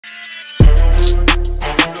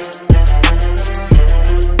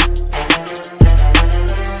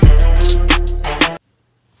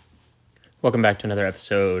Welcome back to another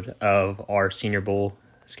episode of our Senior Bowl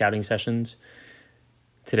scouting sessions.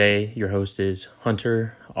 Today, your host is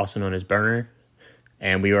Hunter, also known as Burner,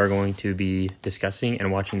 and we are going to be discussing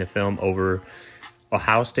and watching the film over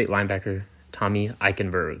Ohio State linebacker Tommy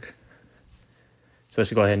Eichenberg. So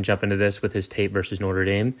let's go ahead and jump into this with his tape versus Notre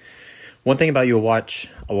Dame. One thing about you'll watch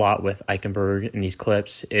a lot with Eichenberg in these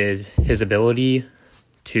clips is his ability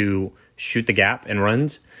to shoot the gap and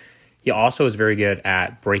runs. He also is very good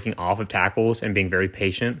at breaking off of tackles and being very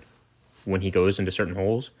patient when he goes into certain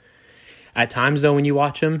holes. At times, though, when you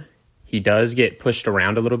watch him, he does get pushed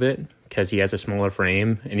around a little bit because he has a smaller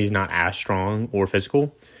frame and he's not as strong or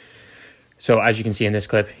physical. So as you can see in this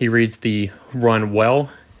clip, he reads the run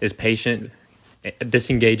well, is patient,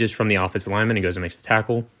 disengages from the offensive lineman and goes and makes the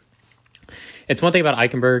tackle. It's one thing about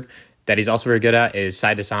Eichenberg that he's also very good at is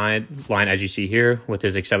side-to-side line, as you see here, with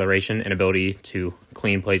his acceleration and ability to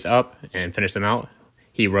clean plays up and finish them out.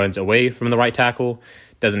 He runs away from the right tackle,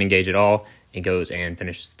 doesn't engage at all, and goes and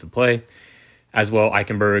finishes the play. As well,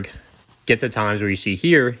 Eichenberg gets at times where you see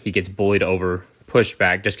here, he gets bullied over, pushed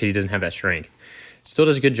back just because he doesn't have that strength. Still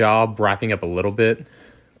does a good job wrapping up a little bit,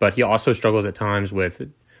 but he also struggles at times with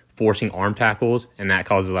forcing arm tackles, and that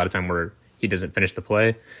causes a lot of time where he doesn't finish the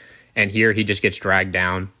play. And here, he just gets dragged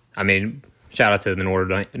down. I mean, shout out to the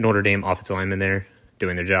Notre Dame offensive linemen there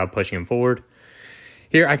doing their job, pushing him forward.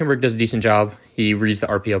 Here, Eichenberg does a decent job. He reads the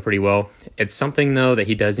RPO pretty well. It's something, though, that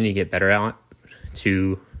he does need to get better at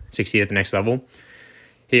to succeed at the next level.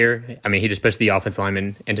 Here, I mean, he just pushed the offensive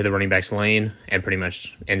lineman into the running back's lane and pretty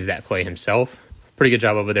much ends that play himself. Pretty good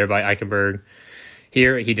job over there by Eichenberg.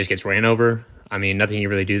 Here, he just gets ran over. I mean, nothing you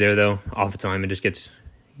really do there, though. Offensive lineman just gets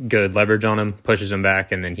good leverage on him, pushes him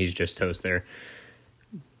back, and then he's just toast there.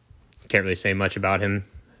 Can't really say much about him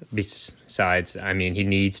besides, I mean, he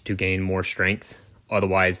needs to gain more strength.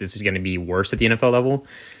 Otherwise, this is going to be worse at the NFL level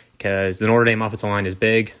because the Notre Dame offensive line is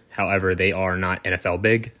big. However, they are not NFL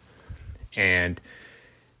big, and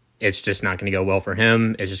it's just not going to go well for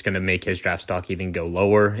him. It's just going to make his draft stock even go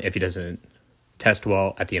lower if he doesn't test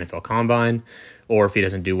well at the NFL Combine or if he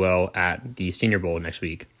doesn't do well at the Senior Bowl next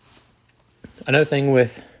week. Another thing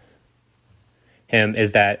with him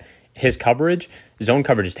is that his coverage, zone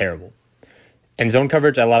coverage is terrible. And zone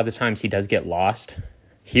coverage, a lot of the times he does get lost.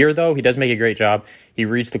 Here, though, he does make a great job. He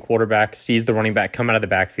reads the quarterback, sees the running back come out of the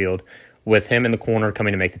backfield with him in the corner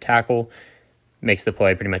coming to make the tackle, makes the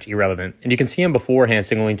play pretty much irrelevant. And you can see him beforehand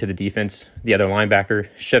signaling to the defense, the other linebacker,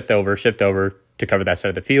 shift over to cover that side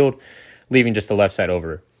of the field, leaving just the left side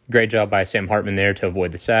over. Great job by Sam Hartman there to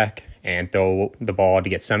avoid the sack and throw the ball to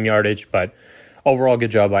get some yardage. But overall,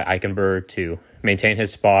 good job by Eichenberg to maintain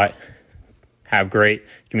his spot, have great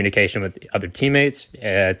communication with other teammates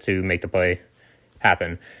to make the play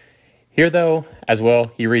happen. Here, though, as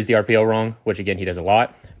well, he reads the RPO wrong, which, again, he does a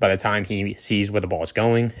lot. By the time he sees where the ball is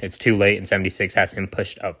going, it's too late, and 76 has him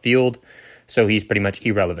pushed upfield, so he's pretty much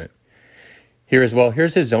irrelevant. Here as well,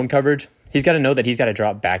 here's his zone coverage. He's got to know that he's got to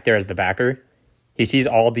drop back there as the backer. He sees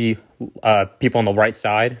all the people on the right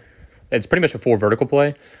side. It's pretty much a full vertical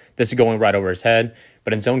play. This is going right over his head.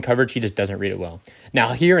 But in zone coverage, he just doesn't read it well.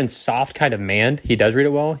 Now here in soft kind of man, he does read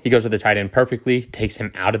it well. He goes to the tight end perfectly, takes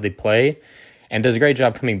him out of the play, and does a great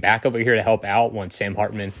job coming back over here to help out once Sam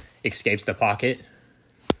Hartman escapes the pocket.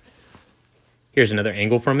 Here's another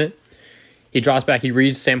angle from it. He draws back, he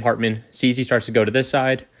reads Sam Hartman, sees he starts to go to this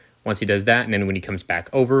side. Once he does that, and then when he comes back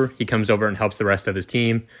over, he comes over and helps the rest of his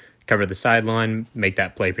team cover the sideline, make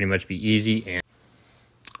that play pretty much be easy. And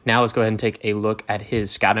now let's go ahead and take a look at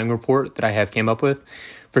his scouting report that I have came up with.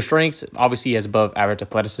 For strengths, obviously he has above average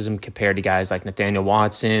athleticism compared to guys like Nathaniel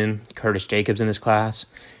Watson, Curtis Jacobs in his class.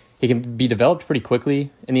 He can be developed pretty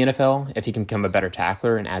quickly in the NFL if he can become a better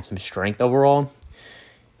tackler and add some strength overall.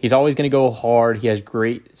 He's always going to go hard. He has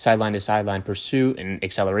great sideline-to-sideline pursuit and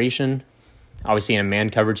acceleration. Obviously, in a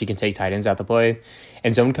man coverage, he can take tight ends out the play.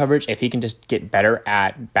 In zone coverage, if he can just get better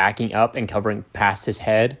at backing up and covering past his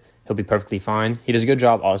head, he'll be perfectly fine. He does a good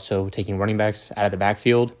job also taking running backs out of the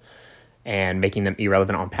backfield and making them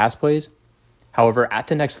irrelevant on pass plays. However, at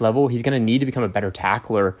the next level, he's going to need to become a better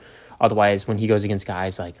tackler. Otherwise, when he goes against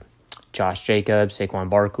guys like Josh Jacobs, Saquon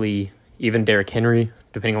Barkley, even Derrick Henry,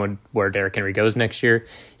 depending on where Derrick Henry goes next year,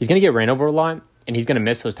 he's going to get ran over a lot, and he's going to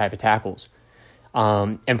miss those type of tackles.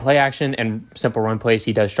 And play action and simple run plays,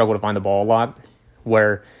 he does struggle to find the ball a lot,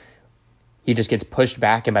 where he just gets pushed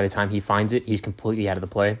back, and by the time he finds it, he's completely out of the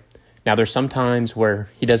play. Now, there's some times where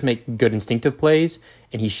he does make good instinctive plays,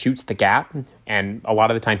 and he shoots the gap, and a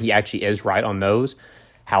lot of the time he actually is right on those.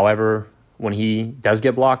 However, when he does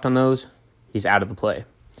get blocked on those, he's out of the play.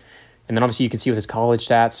 And then obviously you can see with his college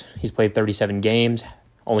stats, he's played 37 games,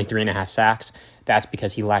 only 3.5 sacks. That's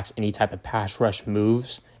because he lacks any type of pass rush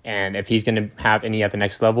moves. And if he's going to have any at the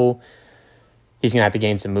next level, he's going to have to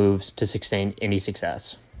gain some moves to sustain any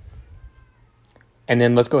success. And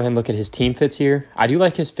then let's go ahead and look at his team fits here. I do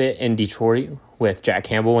like his fit in Detroit with Jack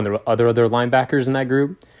Campbell and the other linebackers in that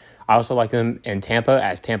group. I also like them in Tampa,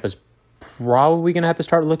 as Tampa's probably going to have to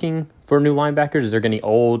start looking for new linebackers as they're getting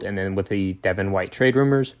old, and then with the Devin White trade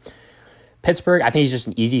rumors. Pittsburgh, I think he's just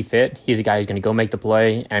an easy fit. He's a guy who's going to go make the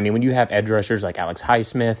play. And I mean, when you have edge rushers like Alex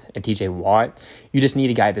Highsmith and TJ Watt, you just need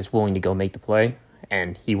a guy that's willing to go make the play,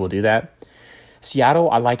 and he will do that. Seattle,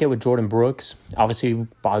 I like it with Jordan Brooks. Obviously,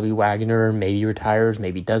 Bobby Wagner maybe retires,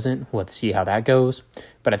 maybe doesn't. We'll have to see how that goes.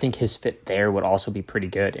 But I think his fit there would also be pretty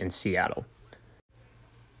good in Seattle.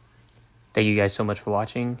 Thank you guys so much for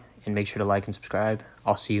watching, and make sure to like and subscribe.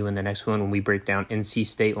 I'll see you in the next one when we break down NC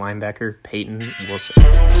State linebacker Peyton Wilson.